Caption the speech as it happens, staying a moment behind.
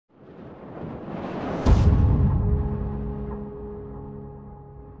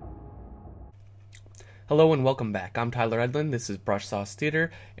Hello and welcome back. I'm Tyler Edlin. This is Brush Sauce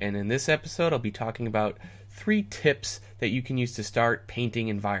Theater, and in this episode I'll be talking about 3 tips that you can use to start painting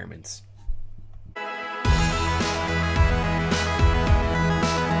environments.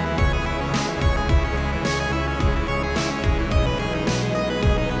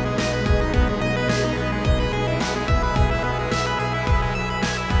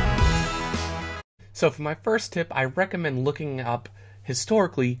 So for my first tip, I recommend looking up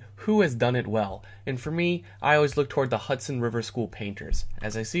historically who has done it well. And for me, I always look toward the Hudson River School painters.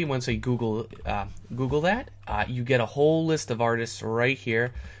 As I see, once I Google that, you get a whole list of artists right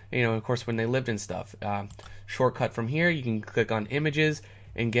here. You know, of course, when they lived and stuff. Shortcut from here, you can click on images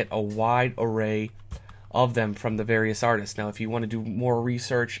and get a wide array of them from the various artists. Now, if you want to do more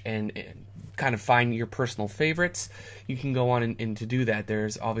research and kind of find your personal favorites, you can go on and to do that.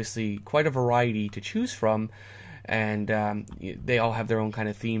 There's obviously quite a variety to choose from, and they all have their own kind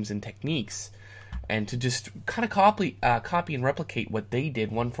of themes and techniques. And to just kind of copy and replicate what they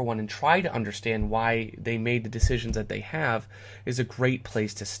did one for one and try to understand why they made the decisions that they have is a great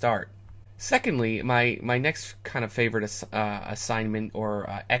place to start. Secondly, my next kind of favorite assignment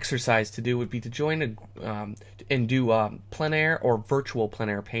or exercise to do would be to join and do plein air or virtual plein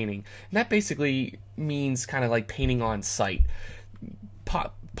air painting. And that basically means kind of like painting on site.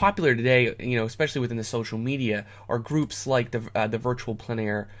 Popular today, you know, especially within the social media, are groups like the virtual plein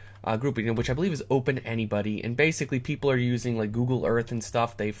air group, you know, which I believe is open to anybody. And basically, people are using like Google Earth and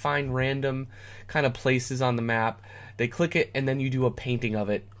stuff. They find random kind of places on the map. They click it, and then you do a painting of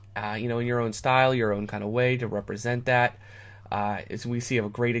it. You know, in your own style, your own kind of way to represent that. As we see a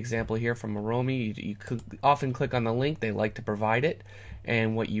great example here from Moromi, you often click on the link, they like to provide it,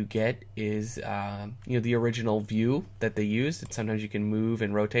 and what you get is you know, the original view that they used, and sometimes you can move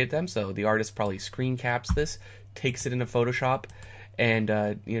and rotate them, so the artist probably screen caps this, takes it into Photoshop, and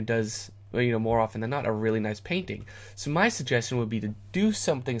you know, does, you know, more often than not, a really nice painting. So my suggestion would be to do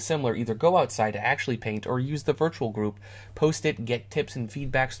something similar, either go outside to actually paint or use the virtual group, post it, get tips and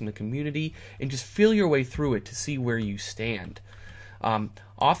feedbacks from the community, and just feel your way through it to see where you stand.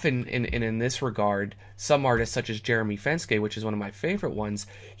 Often in this regard, some artists such as Jeremy Fenske, which is one of my favorite ones,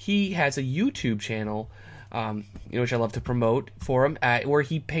 he has a YouTube channel, you know, which I love to promote for him, where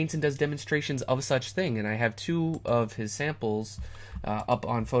he paints and does demonstrations of such thing, and I have 2 of his samples up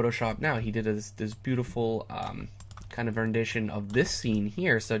on Photoshop now. He did this beautiful kind of rendition of this scene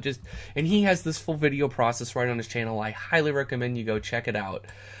here, and he has this full video process right on his channel. I highly recommend you go check it out.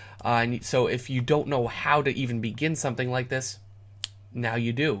 And so if you don't know how to even begin something like this, now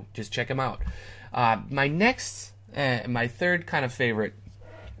you do. Just check him out. My third kind of favorite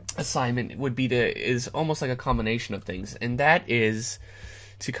assignment would be is almost like a combination of things, and that is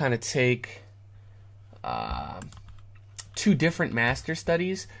to kind of take 2 different master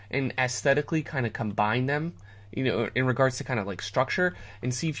studies and aesthetically kind of combine them, you know, in regards to kind of like structure,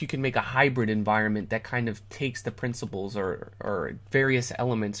 and see if you can make a hybrid environment that kind of takes the principles or various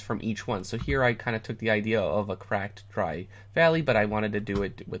elements from each one. So here I kind of took the idea of a cracked, dry valley, but I wanted to do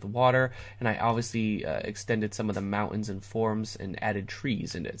it with water, and I obviously extended some of the mountains and forms and added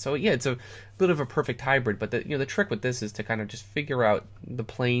trees in it. So yeah, it's a bit of a perfect hybrid, but the trick with this is to kind of just figure out the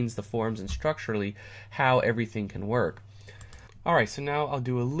planes, the forms, and structurally how everything can work. Alright, so now I'll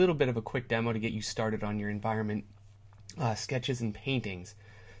do a little bit of a quick demo to get you started on your environment sketches and paintings.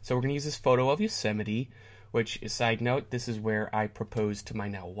 So we're going to use this photo of Yosemite, which, side note, this is where I proposed to my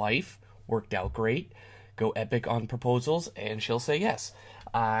now wife. Worked out great. Go epic on proposals, and she'll say yes.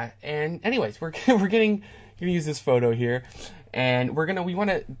 And anyways, we're going to use this photo here, and we want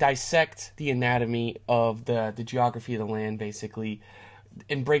to dissect the anatomy of the geography of the land, basically,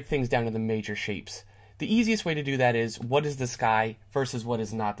 and break things down to the major shapes. The easiest way to do that is, what is the sky versus what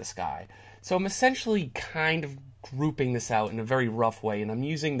is not the sky? So I'm essentially kind of grouping this out in a very rough way, and I'm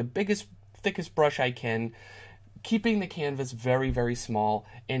using the biggest, thickest brush I can, keeping the canvas very, very small,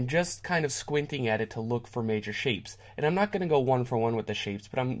 and just kind of squinting at it to look for major shapes. And I'm not going to go one for one with the shapes,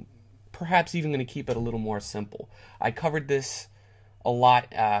 but I'm perhaps even going to keep it a little more simple. I covered this a lot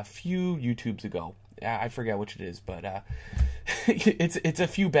a few YouTubes ago. I forget which it is, but it's a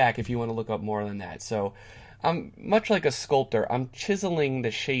few back if you want to look up more than that. So much like a sculptor, I'm chiseling the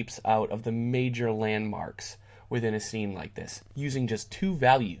shapes out of the major landmarks within a scene like this, using just 2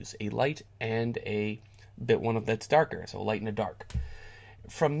 values, a light and a one that's darker, so a light and a dark.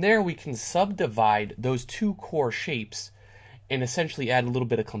 From there, we can subdivide those 2 core shapes and essentially add a little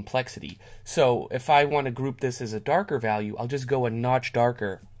bit of complexity. So if I want to group this as a darker value, I'll just go a notch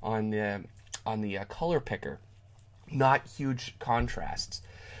darker on the color picker, not huge contrasts.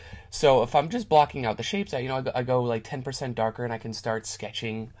 So if I'm just blocking out the shapes, I go like 10% darker, and I can start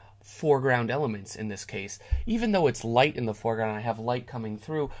sketching foreground elements in this case. Even though it's light in the foreground, I have light coming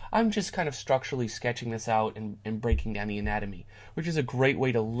through, I'm just kind of structurally sketching this out and breaking down the anatomy, which is a great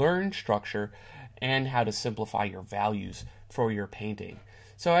way to learn structure and how to simplify your values for your painting.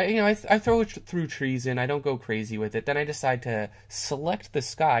 So I throw through trees in, I don't go crazy with it. Then I decide to select the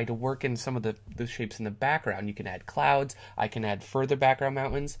sky to work in some of the shapes in the background. You can add clouds, I can add further background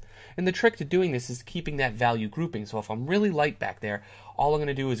mountains. And the trick to doing this is keeping that value grouping. So if I'm really light back there, all I'm going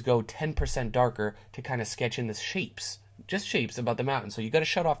to do is go 10% darker to kind of sketch in the shapes. Just shapes about the mountain. So you got to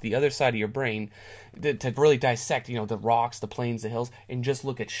shut off the other side of your brain to really dissect, the rocks, the plains, the hills, and just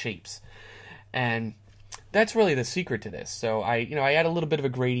look at shapes. And that's really the secret to this. So I add a little bit of a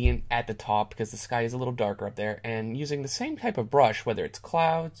gradient at the top because the sky is a little darker up there, and using the same type of brush, whether it's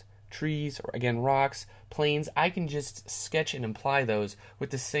clouds, trees, or again rocks, plains, I can just sketch and imply those with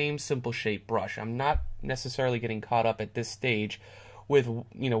the same simple shape brush. I'm not necessarily getting caught up at this stage with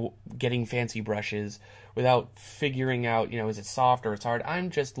getting fancy brushes without figuring out is it soft or it's hard. I'm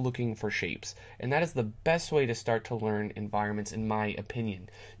just looking for shapes, and that is the best way to start to learn environments, in my opinion.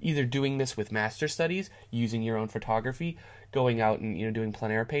 Either doing this with master studies, using your own photography, going out and doing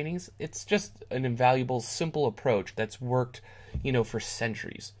plein air paintings. It's just an invaluable, simple approach that's worked for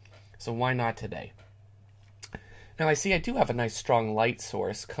centuries. So why not today? Now I see I do have a nice strong light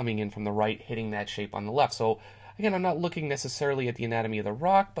source coming in from the right, hitting that shape on the left. So again, I'm not looking necessarily at the anatomy of the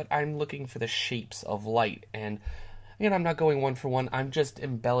rock, but I'm looking for the shapes of light. And again, I'm not going one for one. I'm just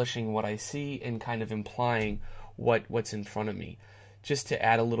embellishing what I see and kind of implying what's in front of me, just to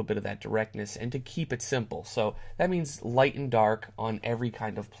add a little bit of that directness and to keep it simple. So that means light and dark on every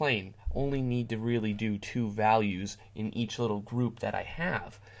kind of plane. Only need to really do 2 values in each little group that I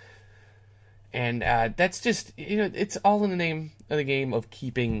have. And that's just, it's all in the name of the game of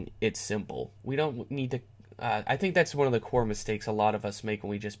keeping it simple. We don't need to I think that's one of the core mistakes a lot of us make when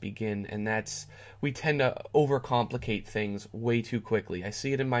we just begin, and that's we tend to overcomplicate things way too quickly. I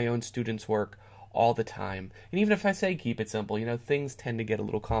see it in my own students' work all the time. And even if I say keep it simple, things tend to get a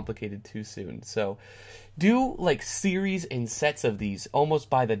little complicated too soon. So do like series and sets of these almost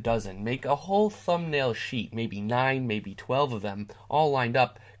by the dozen. Make a whole thumbnail sheet, maybe 9, maybe 12 of them, all lined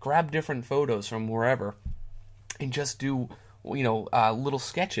up. Grab different photos from wherever and just do, little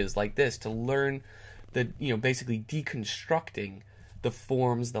sketches like this to learn basically deconstructing the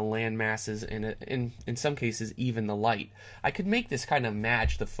forms, the land masses, and in some cases even the light. I could make this kind of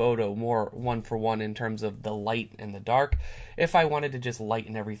match the photo more one for one in terms of the light and the dark if I wanted to just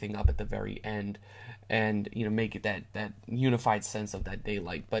lighten everything up at the very end and make it that unified sense of that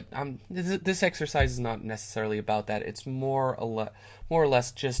daylight. But this exercise is not necessarily about that. It's more or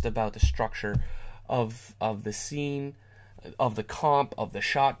less just about the structure of the scene, of the comp, of the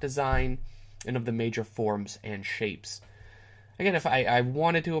shot design, and of the major forms and shapes. Again, if I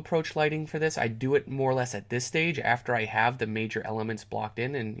wanted to approach lighting for this, I'd do it more or less at this stage after I have the major elements blocked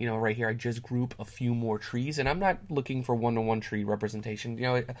in. And, right here I just group a few more trees. And I'm not looking for one-to-one tree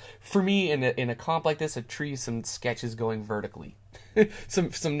representation. For me, in a comp like this, a tree, some sketches going vertically.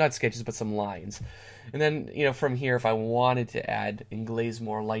 some not sketches, but some lines. And then, from here, if I wanted to add and glaze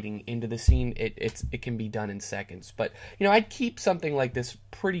more lighting into the scene, it can be done in seconds. But, I'd keep something like this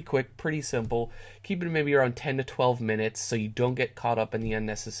pretty quick, pretty simple. Keep it maybe around 10 to 12 minutes so you don't get caught up in the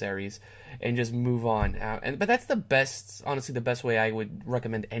unnecessaries and just move on. But that's honestly, the best way I would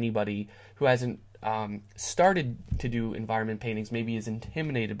recommend anybody who hasn't started to do environment paintings, maybe is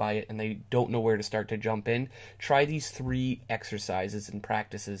intimidated by it and they don't know where to start to jump in. Try these 3 exercises and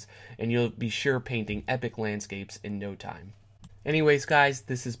practices and you'll be sure painting epic landscapes in no time. Anyways guys,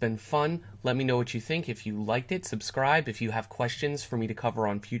 this has been fun. Let me know what you think. If you liked it, subscribe. If you have questions for me to cover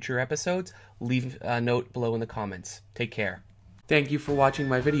on future episodes, leave a note below in the comments. Take care. Thank you for watching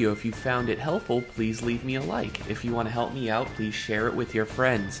my video. If you found it helpful, please leave me a like. If you want to help me out, please share it with your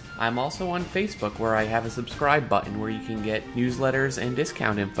friends. I'm also on Facebook where I have a subscribe button where you can get newsletters and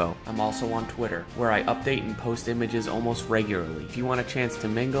discount info. I'm also on Twitter where I update and post images almost regularly. If you want a chance to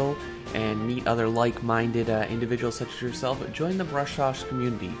mingle and meet other like-minded individuals such as yourself, join the Brushtosh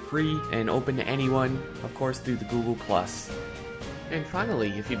community. Free and open to anyone, of course through the Google+. And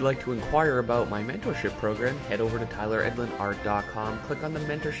finally, if you'd like to inquire about my mentorship program, head over to tyleredlinart.com, click on the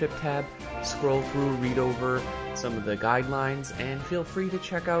mentorship tab, scroll through, read over some of the guidelines, and feel free to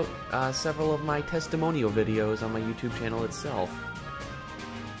check out several of my testimonial videos on my YouTube channel itself.